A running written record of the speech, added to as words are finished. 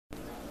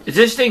Is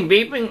this thing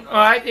beeping? Oh,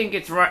 I think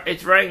it's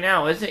right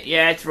now, is it?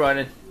 Yeah, it's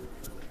running.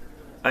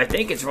 I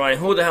think it's running.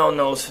 Who the hell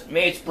knows?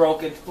 Maybe it's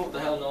broken. Who the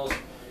hell knows?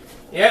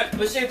 Yep,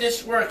 let's see if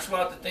this works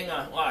without the thing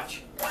on.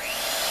 Watch.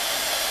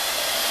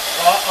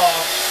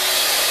 Uh-oh.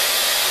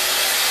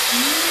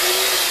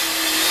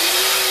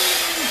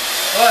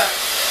 What?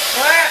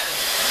 What?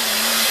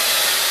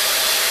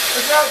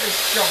 What's out this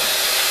junk?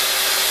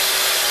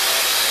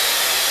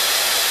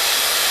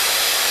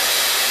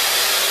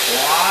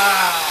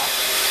 Wow.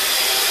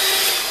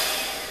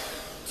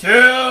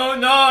 Too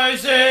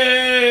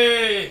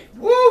noisy!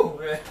 Woo!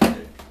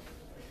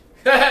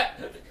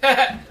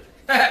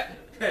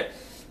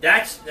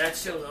 That's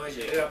so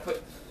noisy. I gotta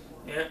put,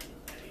 yeah.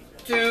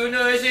 Too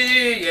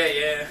noisy,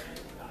 yeah.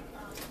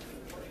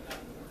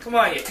 Come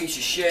on, you piece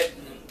of shit.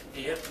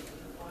 Yep.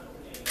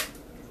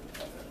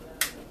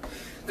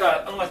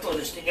 God, I'm gonna throw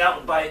this thing out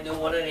and buy a new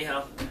one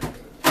anyhow.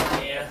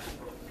 Yeah.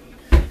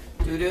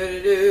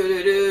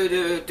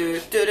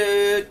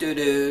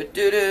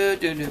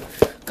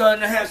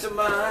 Gonna have some of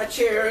my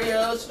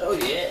Cheerios. Oh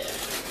yeah.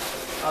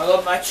 I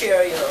love my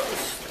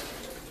Cheerios.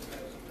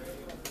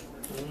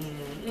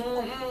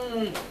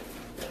 Mm-hmm.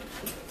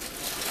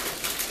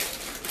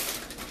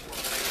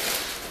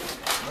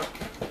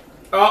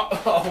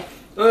 Oh.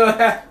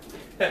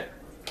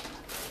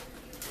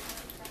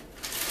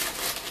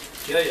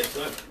 Cheerios,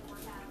 good.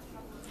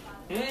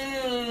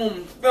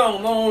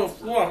 Film on the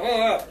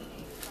floor.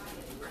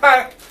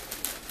 Hi.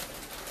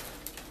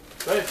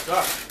 Good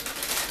stuff.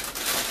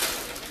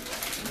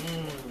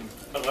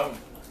 I love them.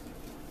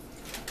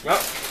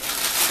 Yep.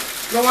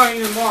 Go on,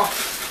 eat them more.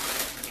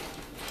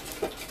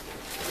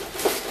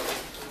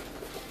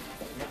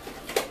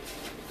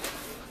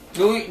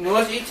 You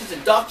want to eat the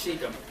ducks eat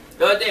them.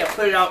 The other day I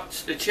put it out,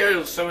 the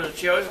Cheerios, some of the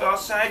Cheerios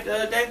outside the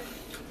other day.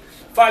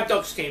 5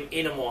 ducks came,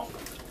 ate them all.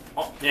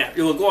 Oh, yeah,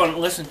 you will go on and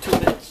listen 2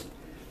 minutes.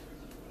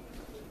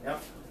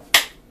 Yep.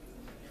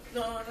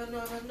 No.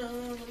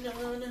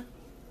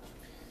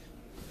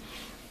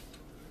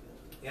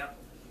 Yep.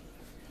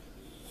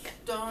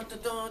 Dun.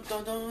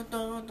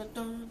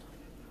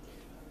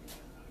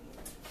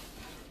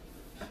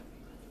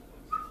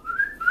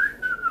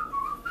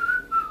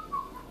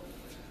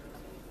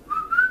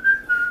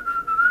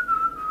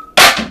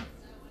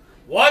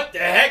 What the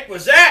heck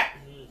was that?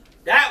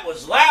 That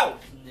was loud.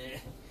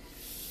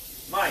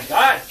 My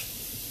God.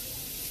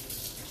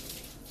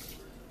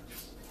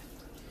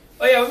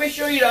 Oh yeah, let me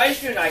show you the ice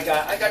cream I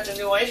got. I got the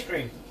new ice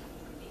cream.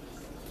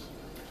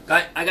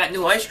 I got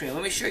new ice cream.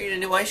 Let me show you the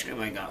new ice cream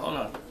I got. Hold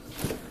on.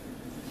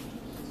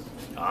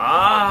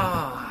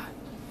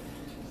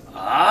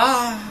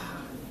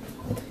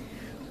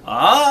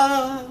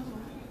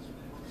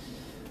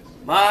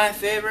 My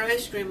favorite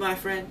ice cream, my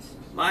friends.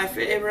 My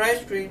favorite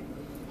ice cream.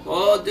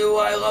 Oh, do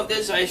I love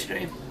this ice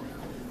cream.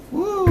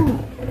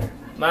 Woo!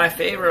 My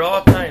favorite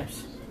all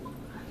times.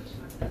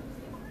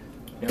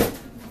 Yep.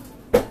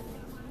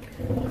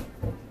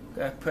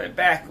 Gotta put it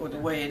back the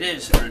way it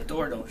is or the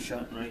door don't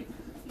shut right.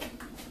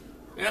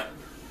 Yep.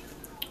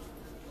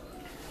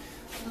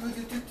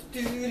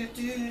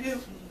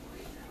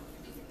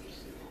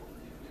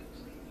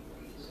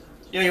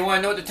 You want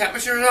to know what the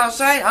temperature is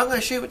outside? I'm going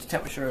to show you what the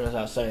temperature is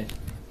outside.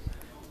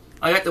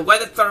 I got the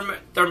weather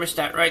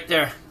thermostat right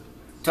there.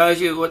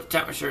 Tells you what the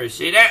temperature is.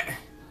 See that?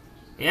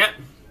 Yep.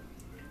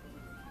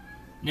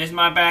 And this is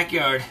my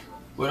backyard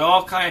with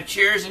all kind of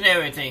chairs and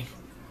everything.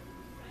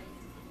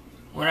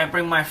 When I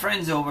bring my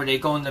friends over, they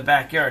go in the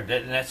backyard.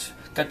 That's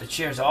got the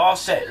chairs all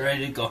set,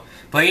 ready to go.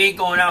 But he ain't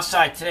going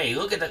outside today.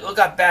 Look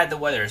how bad the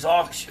weather is.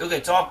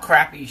 It's all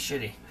crappy,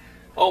 shitty.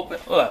 Open.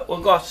 Look,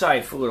 we'll go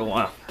outside for a little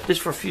while,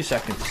 just for a few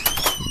seconds.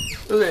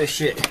 Look at this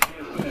shit.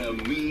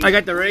 I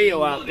got the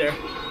radio out there.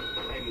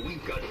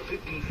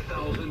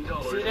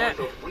 See that?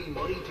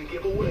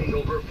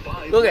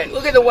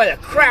 Look at the weather.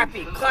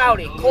 Crappy,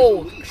 cloudy,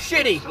 cold,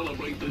 shitty.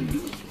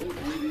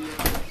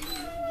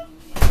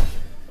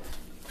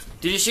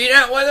 Did you see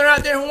that weather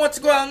out there? Who wants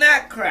to go out in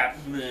that crap?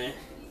 Man.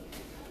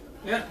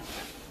 Yeah.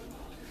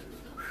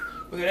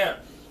 Look at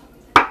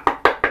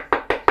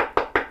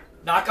that.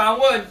 Knock on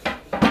wood.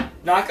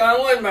 Knock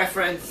on wood, my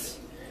friends.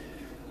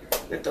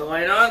 Get the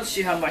light on.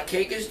 See how my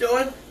cake is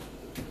doing?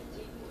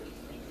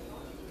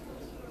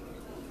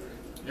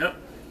 Yep.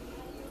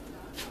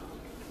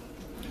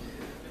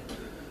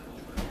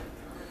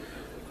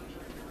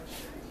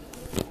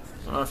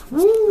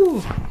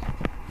 Woo!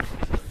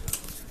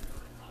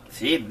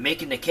 See,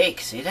 making the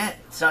cake. See that?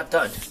 It's not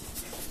done.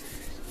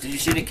 Did you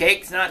see the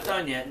cake? It's not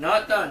done yet.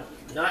 Not done.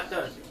 Not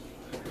done.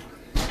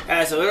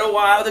 Has a little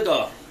while to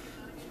go.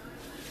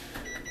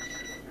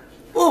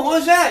 Oh, what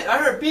was that? I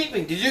heard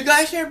beeping. Did you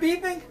guys hear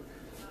beeping?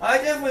 I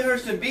definitely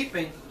heard some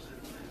beeping.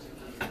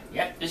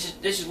 Yep, this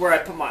is where I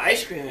put my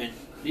ice cream in.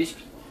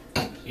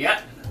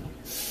 Yep.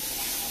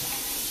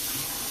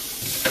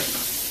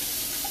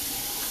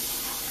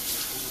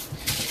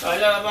 I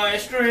love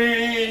ice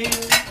cream.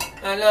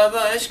 I love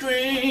ice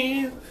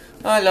cream.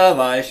 I love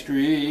ice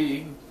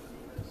cream.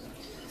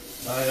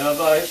 I love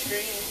ice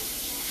cream.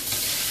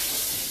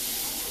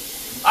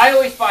 I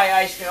always buy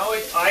ice cream.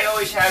 I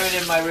always have it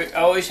in my.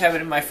 I always have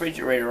it in my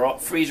refrigerator,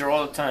 freezer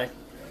all the time.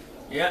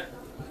 Yeah.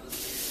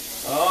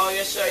 Oh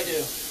yes, I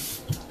do.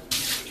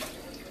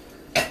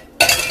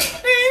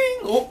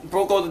 Ding. Oh,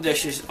 broke all the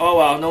dishes. Oh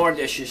wow, no more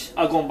dishes.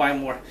 I'll go and buy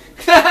more.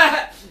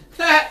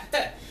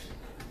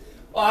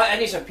 Oh, I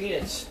need some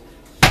peanuts.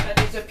 I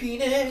need some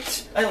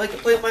peanuts. I like to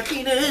play with my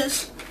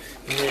peanuts.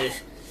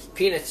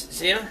 Peanuts,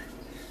 see them?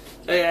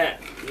 Oh, yeah.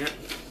 Yeah.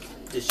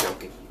 Just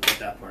joking. Not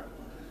that part.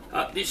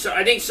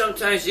 I think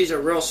sometimes these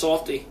are real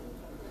salty.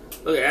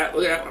 Look at that.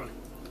 Look at that one.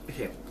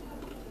 Okay.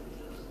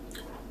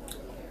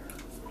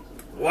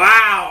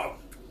 Wow.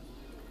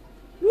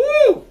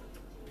 Woo.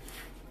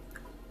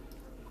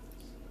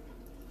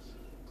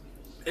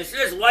 It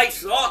says light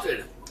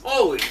salted.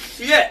 Holy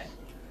shit.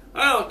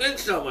 I don't think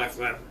so, my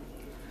friend.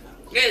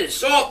 It is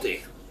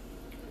salty.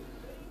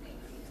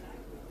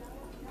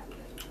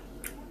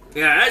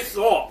 Yeah, that's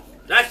salt.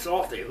 That's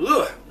salty.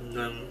 Ugh.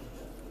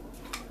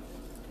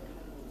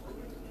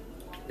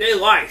 They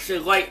like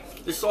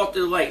the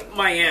salted like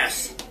my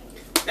ass.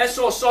 That's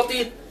so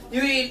salty.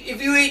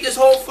 If you eat this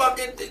whole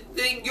fucking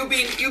thing, you'll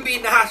be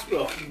in the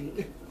hospital.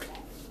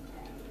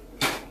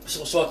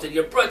 So salty.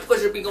 Your blood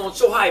pressure be going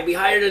so high, be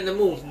higher than the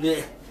moon.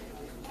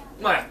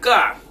 My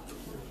God.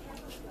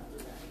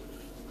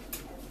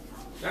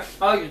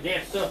 Oh, you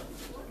damn stuff.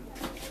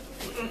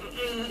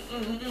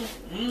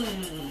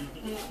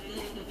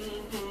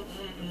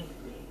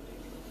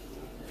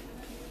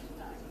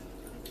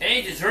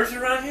 Any desserts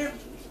around here?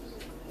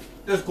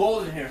 There's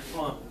gold in here.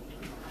 Come on.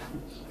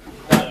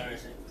 Oh, there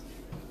is it.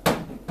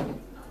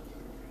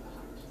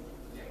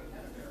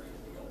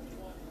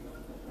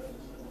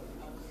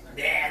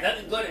 Yeah,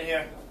 nothing good in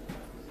here.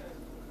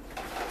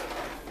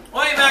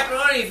 Only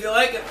macaroni if you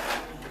like it.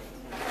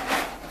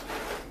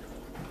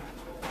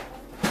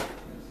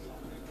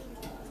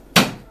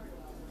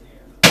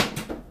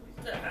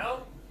 What the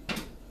hell?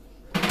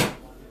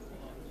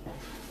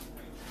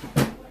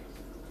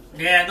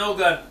 Yeah, no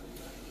good.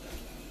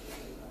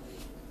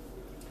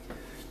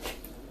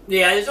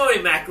 Yeah, there's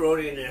only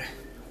macaroni in there.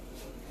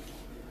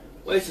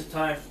 Waste of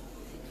time.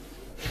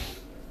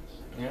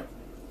 Yep.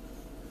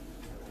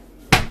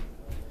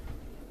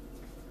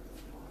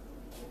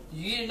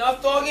 You eat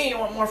enough, doggy? You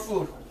want more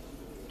food?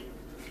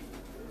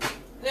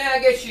 Yeah, I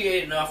guess she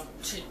ate enough.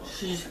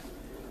 She's...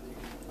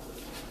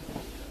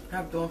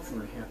 have dog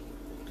food in here.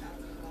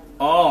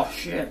 Oh,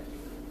 shit.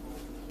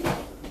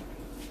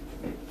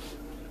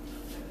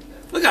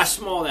 Look how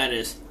small that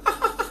is.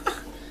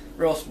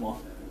 Real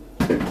small.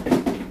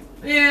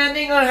 Yeah, I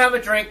think I'm gonna have a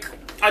drink.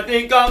 I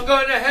think I'm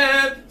gonna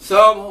have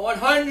some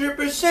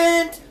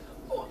 100%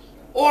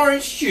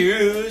 orange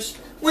juice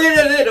with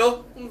a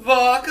little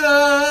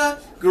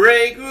vodka,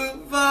 Grey Goose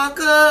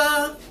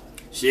vodka.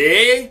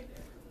 See?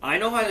 I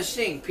know how to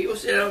sing. People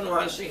say I don't know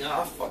how to sing.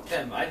 Oh, fuck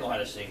them. I know how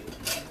to sing.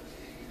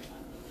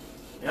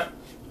 Yep.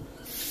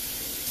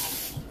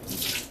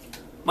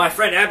 My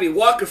friend Abby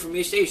Walker from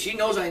East State, she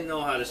knows I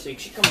know how to sing.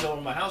 She comes over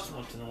to my house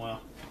once in a while.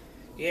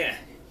 Yeah.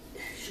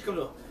 She comes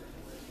over.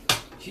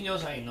 She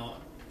knows I know.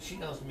 She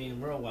knows me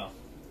real well.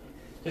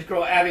 This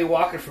girl Abby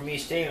Walker from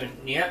East Haven.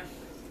 Yep.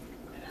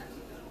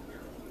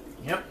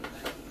 Yep.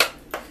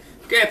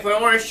 Okay,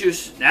 put orange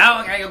juice. Now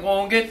I gotta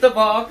go and get the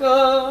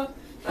vodka.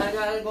 I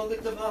gotta go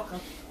get the vodka.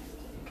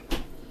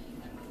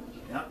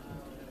 Yep.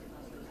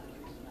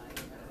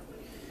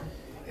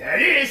 There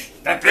it is.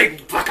 The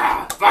big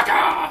vodka.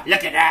 Vodka.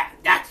 Look at that.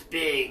 That's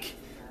big.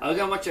 Look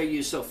how much I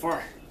used so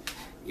far.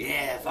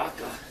 Yeah,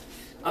 vodka.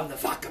 I'm the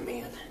vodka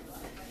man.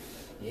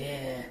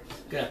 Yeah,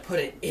 gonna put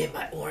it in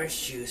my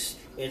orange juice,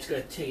 and it's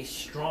gonna taste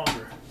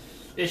stronger.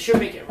 It should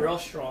make it real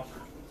strong.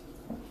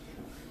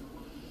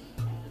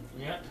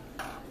 Yep.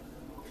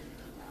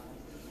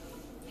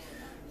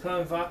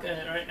 Putting vodka in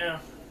it right now.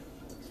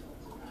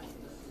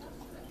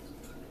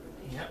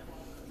 Yep.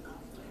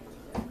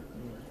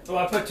 Oh,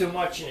 I put too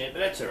much in it, but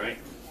that's alright.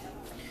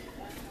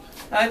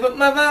 I put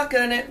my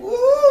vodka in it.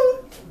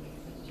 Woo!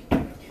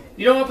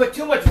 You don't want to put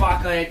too much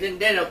vodka in it,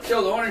 then it'll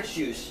kill the orange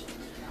juice.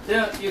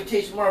 Then you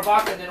taste more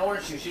vodka than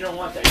orange juice. You don't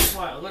want that. You just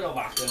want a little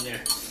vodka in there.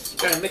 You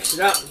gotta mix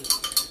it up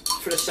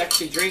for the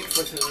sexy drink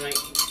for tonight,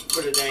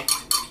 for the day.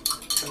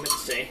 I meant to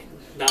say,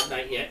 not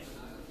night yet.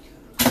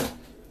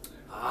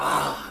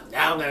 Ah,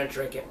 now I'm gonna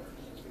drink it.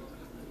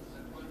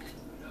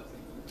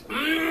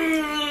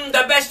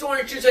 The best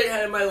orange juice I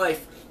had in my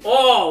life.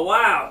 Oh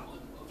wow,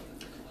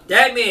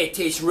 that made it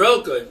taste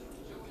real good.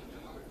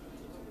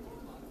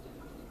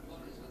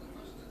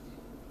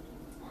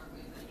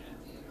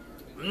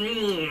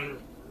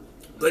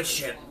 Good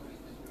shit.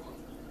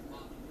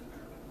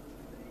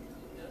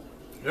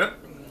 Yep.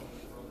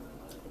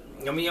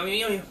 Yummy, yummy,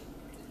 yummy.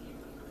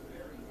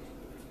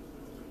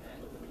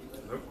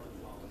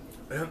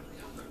 Yep.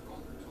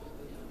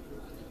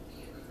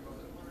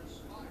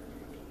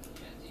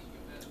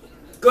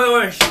 Good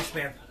orange juice,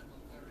 man.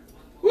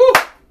 Woo!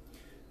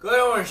 Good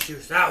orange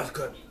juice. That was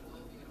good.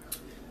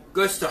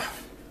 Good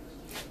stuff.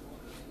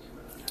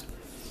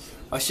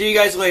 I'll see you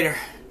guys later.